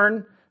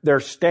worn, they're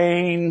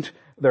stained,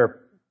 they're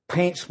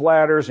paint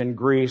splatters and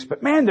grease.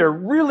 But man, they're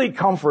really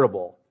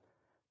comfortable.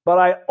 But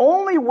I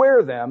only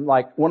wear them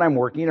like when I'm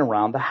working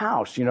around the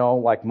house,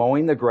 like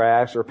mowing the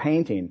grass or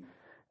painting.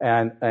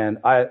 And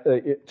I,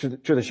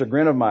 to the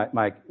chagrin of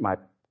my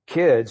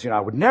kids, I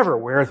would never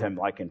wear them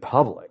like in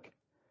public.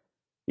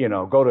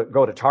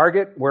 Go to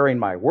Target wearing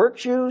my work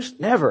shoes,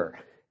 never.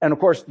 And of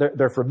course,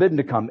 they're forbidden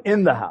to come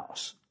in the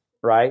house,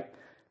 right?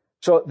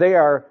 So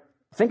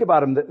think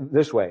about them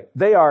this way.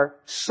 They are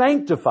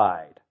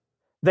sanctified.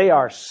 They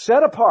are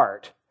set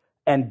apart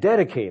and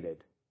dedicated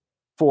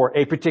for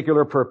a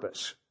particular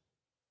purpose.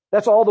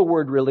 That's all the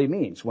word really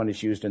means when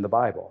it's used in the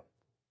Bible.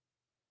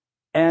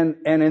 And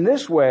in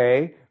this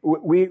way,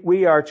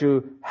 we are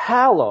to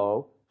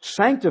hallow,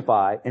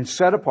 sanctify, and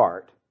set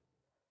apart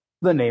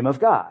the name of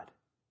God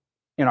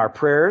in our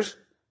prayers,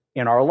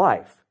 in our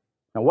life.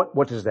 Now,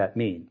 what does that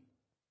mean?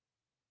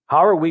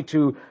 How are we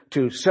to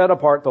set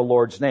apart the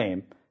Lord's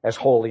name as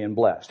holy and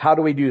blessed? How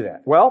do we do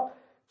that? Well,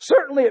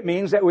 certainly it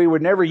means that we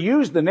would never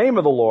use the name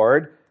of the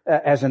Lord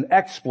as an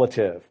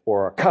expletive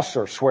or a cuss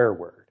or swear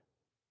word.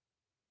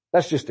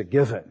 That's just a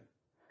given.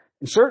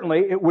 And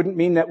certainly it wouldn't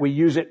mean that we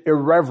use it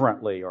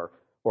irreverently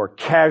or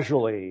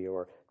casually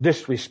or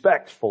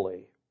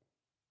disrespectfully.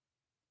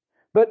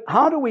 But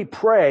how do we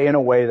pray in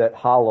a way that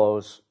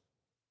hallows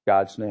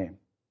God's name?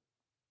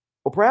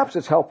 Well, perhaps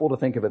it's helpful to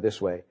think of it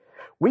this way.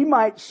 We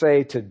might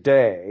say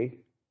today,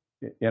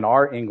 in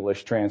our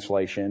English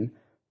translation,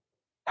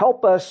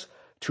 help us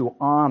to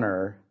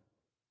honor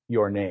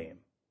your name.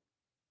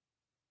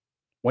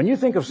 When you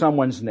think of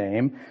someone's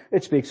name,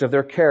 it speaks of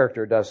their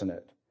character, doesn't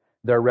it?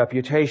 Their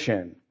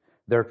reputation,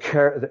 their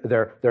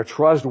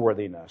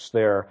trustworthiness,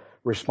 their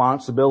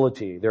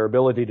responsibility, their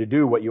ability to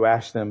do what you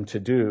ask them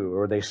to do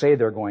or they say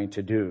they're going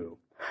to do.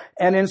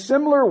 And in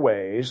similar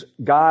ways,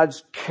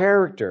 God's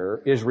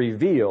character is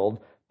revealed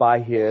by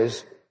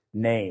His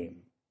name.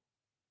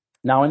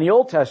 Now, in the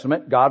Old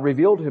Testament, God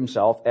revealed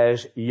Himself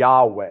as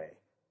Yahweh,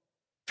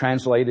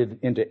 translated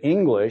into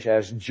English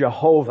as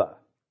Jehovah.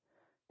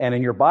 And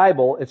in your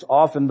Bible, it's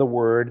often the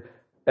word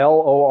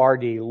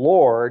L-O-R-D,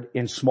 Lord,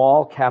 in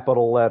small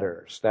capital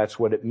letters. That's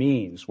what it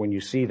means when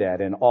you see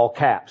that in all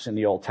caps in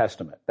the Old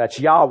Testament. That's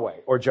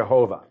Yahweh or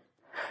Jehovah.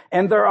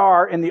 And there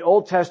are, in the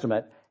Old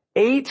Testament,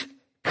 8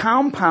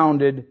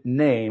 compounded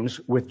names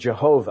with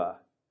Jehovah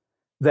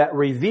that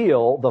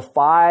reveal the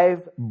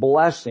 5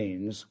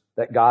 blessings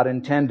that God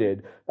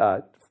intended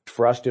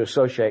for us to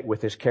associate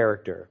with His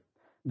character.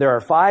 There are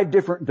 5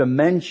 different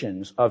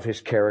dimensions of His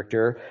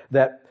character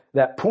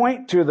that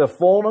point to the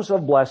fullness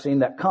of blessing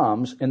that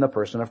comes in the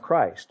person of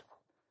Christ.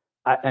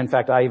 In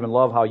fact, I even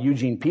love how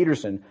Eugene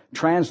Peterson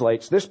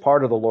translates this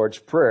part of the Lord's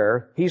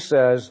Prayer. He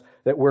says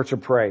that we're to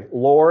pray,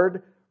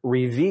 Lord,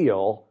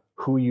 reveal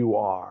who you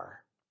are.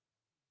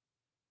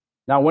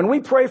 Now, when we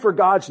pray for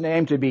God's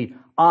name to be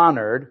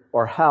honored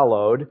or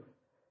hallowed,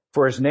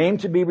 for His name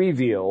to be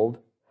revealed,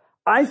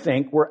 I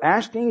think we're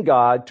asking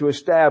God to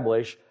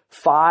establish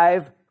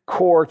 5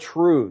 core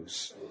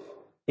truths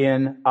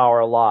in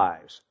our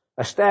lives.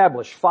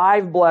 Establish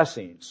 5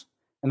 blessings,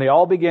 and they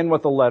all begin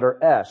with the letter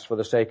S for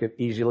the sake of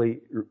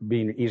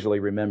being easily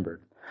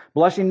remembered.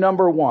 Blessing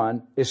number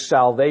 1 is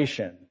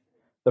salvation,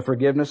 the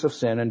forgiveness of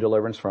sin and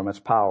deliverance from its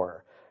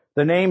power.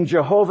 The name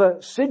Jehovah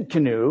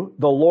Sidkenu,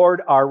 the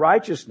Lord our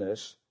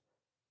righteousness,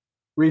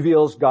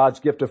 reveals God's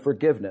gift of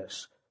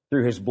forgiveness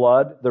through His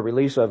blood, the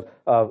release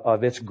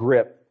of its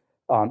grip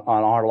on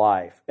our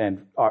life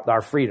and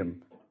our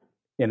freedom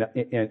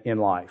in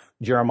life.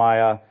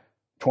 Jeremiah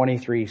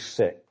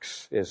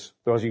 23:6 is,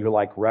 those of you who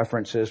like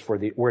references for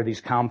where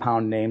these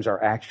compound names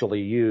are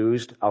actually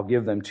used, I'll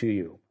give them to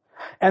you.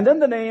 And then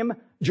the name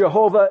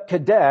Jehovah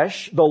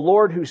Kadesh, the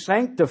Lord who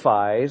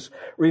sanctifies,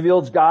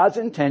 reveals God's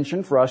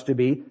intention for us to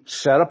be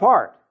set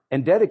apart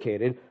and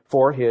dedicated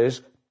for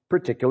His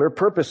particular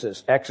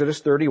purposes.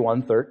 Exodus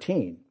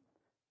 31:13.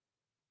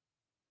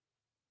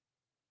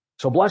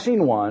 So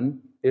blessing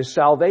 1 is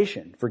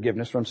salvation,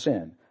 forgiveness from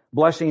sin.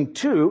 Blessing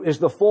 2 is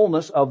the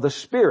fullness of the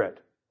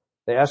Spirit.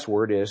 The S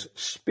word is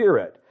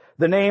Spirit.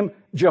 The name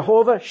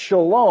Jehovah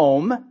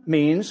Shalom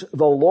means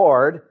the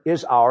Lord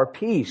is our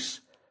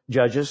peace.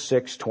 Judges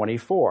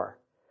 6:24.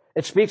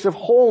 It speaks of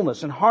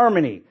wholeness and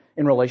harmony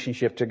in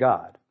relationship to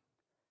God.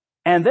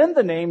 And then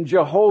the name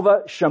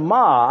Jehovah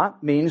Shammah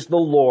means the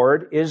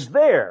Lord is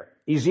there.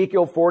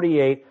 Ezekiel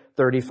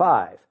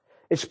 48:35.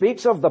 It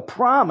speaks of the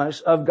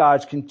promise of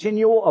God's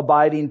continual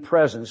abiding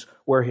presence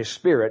where His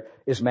Spirit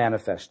is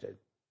manifested.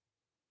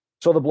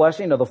 So the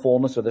blessing of the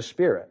fullness of the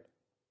Spirit.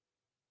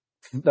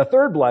 The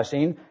third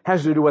blessing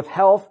has to do with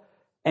health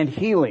and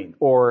healing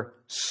or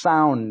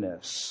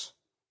soundness.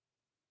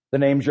 The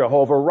name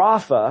Jehovah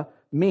Rapha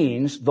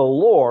means the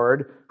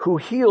Lord who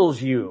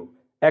heals you.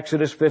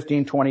 Exodus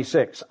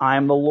 15:26. I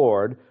am the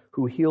Lord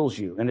who heals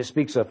you. And it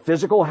speaks of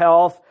physical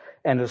health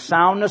and a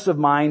soundness of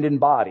mind and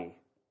body.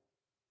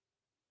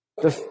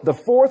 The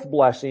fourth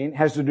blessing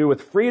has to do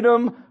with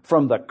freedom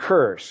from the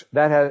curse.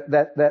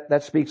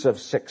 That speaks of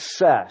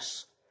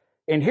success.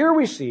 And here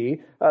we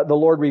see the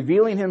Lord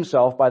revealing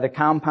Himself by the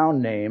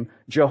compound name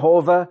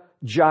Jehovah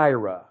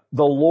Jireh.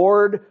 The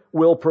Lord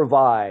will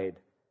provide.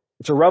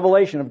 It's a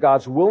revelation of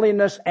God's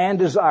willingness and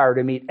desire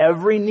to meet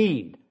every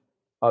need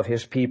of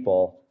His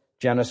people.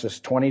 Genesis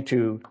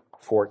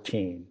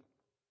 22:14.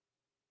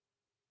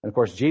 And of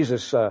course,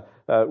 Jesus,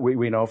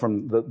 we know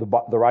from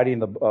the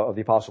writing of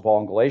the Apostle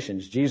Paul in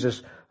Galatians,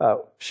 Jesus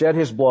shed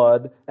His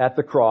blood at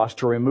the cross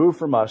to remove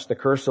from us the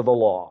curse of the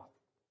law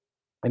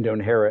and to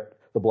inherit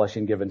the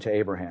blessing given to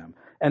Abraham.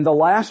 And the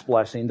last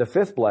blessing, the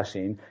fifth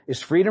blessing,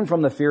 is freedom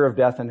from the fear of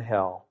death and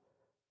hell,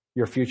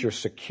 your future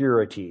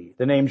security.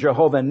 The name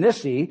Jehovah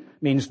Nissi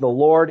means the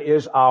Lord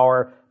is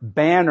our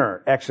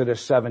banner,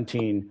 Exodus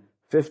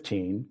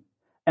 17:15.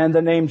 And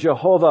the name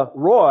Jehovah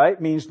Roy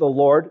means the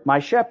Lord my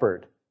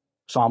shepherd,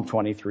 Psalm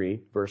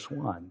 23, verse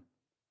 1.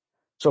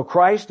 So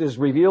Christ is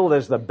revealed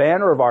as the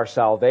banner of our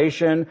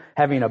salvation,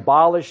 having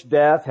abolished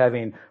death,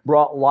 having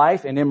brought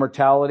life and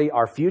immortality.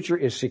 Our future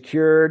is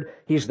secured.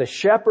 He's the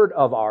shepherd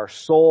of our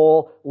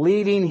soul,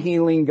 leading,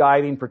 healing,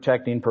 guiding,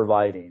 protecting,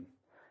 providing.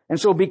 And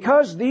so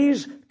because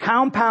these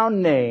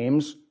compound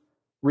names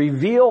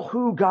reveal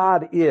who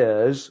God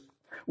is,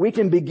 we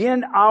can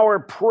begin our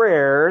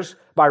prayers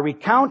by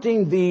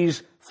recounting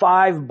these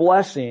 5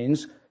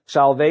 blessings: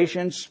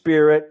 salvation,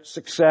 spirit,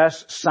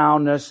 success,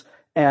 soundness,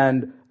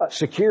 and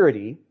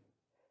security.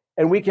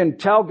 And we can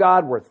tell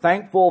God we're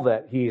thankful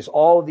that He's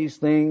all of these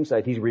things,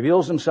 that He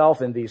reveals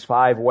Himself in these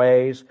 5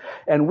 ways.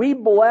 And we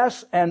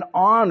bless and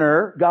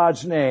honor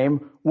God's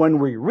name when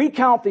we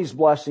recount these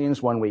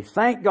blessings, when we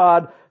thank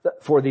God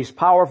for these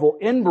powerful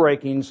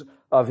inbreakings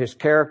of His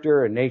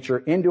character and nature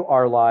into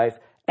our life,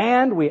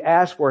 and we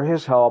ask for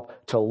His help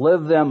to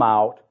live them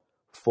out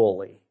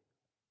fully.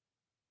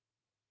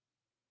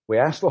 We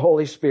ask the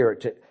Holy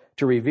Spirit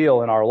to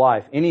reveal in our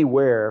life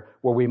anywhere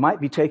where we might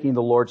be taking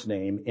the Lord's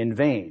name in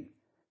vain.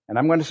 And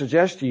I'm going to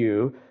suggest to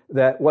you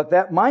that what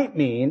that might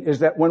mean is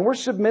that when we're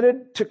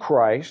submitted to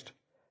Christ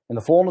in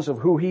the fullness of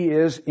who He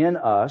is in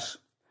us,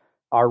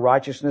 our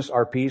righteousness,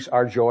 our peace,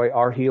 our joy,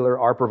 our healer,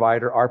 our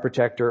provider, our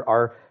protector,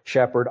 our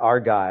shepherd, our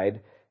guide,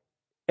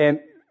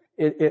 and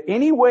in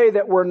any way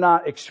that we're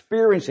not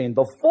experiencing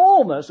the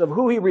fullness of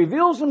who He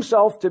reveals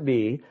Himself to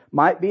be,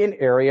 might be an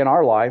area in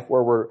our life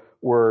where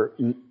we're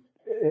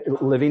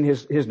living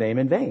His name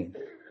in vain.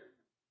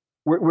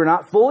 We're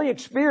not fully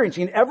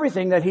experiencing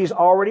everything that He's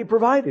already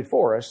provided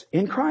for us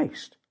in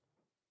Christ.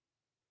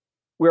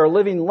 We are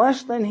living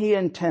less than He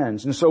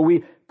intends. And so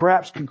we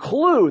perhaps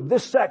conclude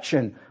this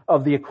section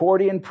of the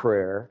accordion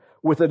prayer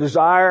with a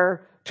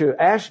desire to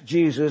ask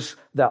Jesus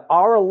that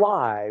our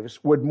lives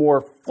would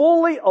more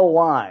fully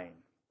align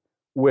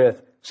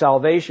with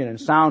salvation and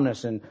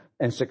soundness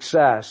and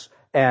success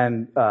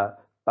and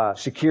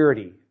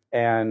security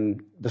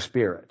and the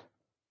Spirit.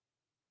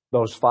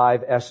 Those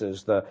 5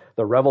 S's, the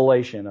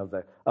revelation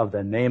of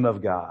the name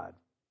of God.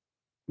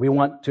 We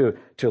want to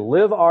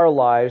live our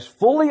lives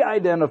fully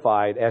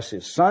identified as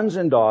His sons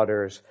and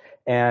daughters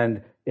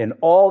and in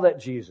all that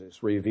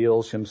Jesus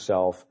reveals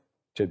Himself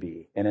to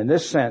be. And in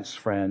this sense,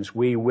 friends,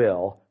 we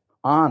will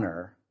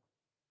honor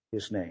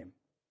His name.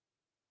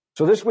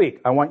 So this week,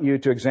 I want you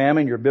to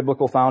examine your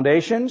biblical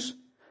foundations,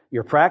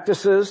 your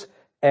practices,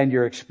 and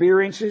your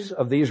experiences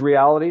of these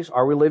realities.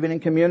 Are we living in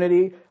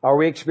community? Are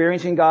we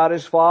experiencing God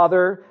as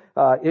Father?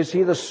 Is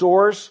He the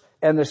source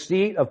and the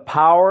seat of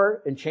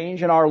power and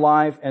change in our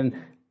life?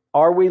 And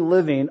are we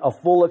living a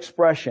full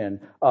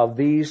expression of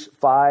these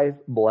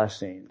 5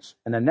 blessings?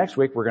 And then next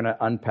week, we're going to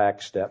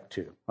unpack step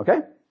 2. Okay?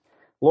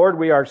 Lord,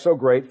 we are so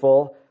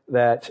grateful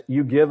that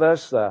You give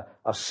us a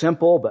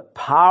simple but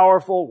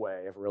powerful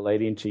way of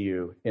relating to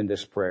You in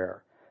this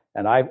prayer.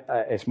 And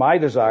it's my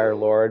desire,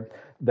 Lord,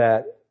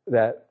 that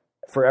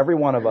for every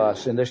one of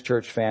us in this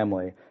church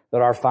family,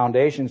 that our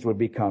foundations would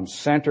become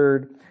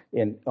centered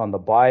on the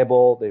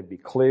Bible. They'd be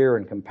clear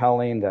and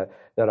compelling, that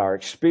our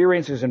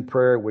experiences in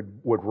prayer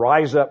would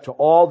rise up to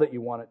all that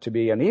you want it to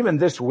be. And even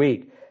this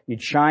week,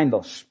 you'd shine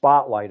the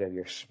spotlight of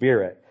your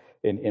Spirit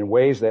in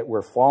ways that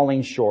we're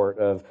falling short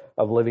of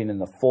living in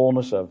the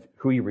fullness of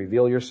who you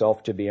reveal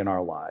yourself to be in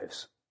our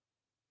lives.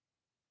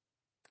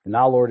 And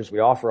now, Lord, as we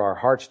offer our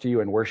hearts to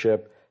you in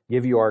worship,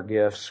 give you our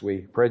gifts, we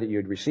pray that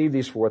you'd receive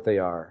these for what they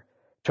are.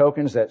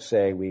 Tokens that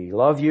say we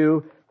love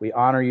you, we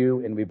honor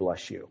you, and we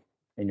bless you.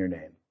 In your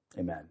name,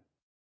 amen.